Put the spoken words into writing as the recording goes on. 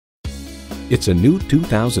It's a new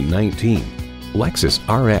 2019 Lexus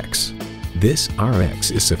RX. This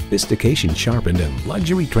RX is sophistication sharpened and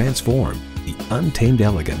luxury transformed. The untamed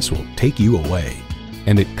elegance will take you away.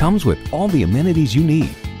 And it comes with all the amenities you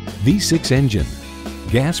need. V6 engine,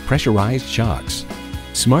 gas pressurized shocks,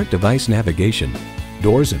 smart device navigation,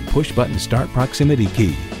 doors and push-button start proximity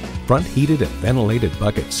key, front heated and ventilated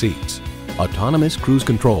bucket seats, autonomous cruise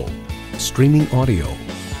control, streaming audio,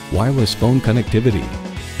 wireless phone connectivity,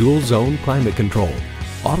 dual zone climate control,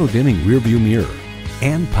 auto dimming rear view mirror,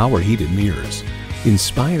 and power heated mirrors.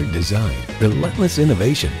 Inspired design, relentless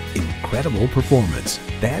innovation, incredible performance.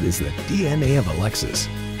 That is the DNA of a Lexus.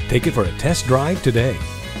 Take it for a test drive today.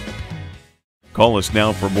 Call us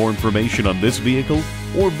now for more information on this vehicle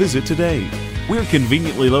or visit today. We're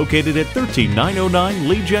conveniently located at 13909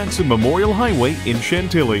 Lee Jackson Memorial Highway in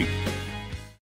Chantilly.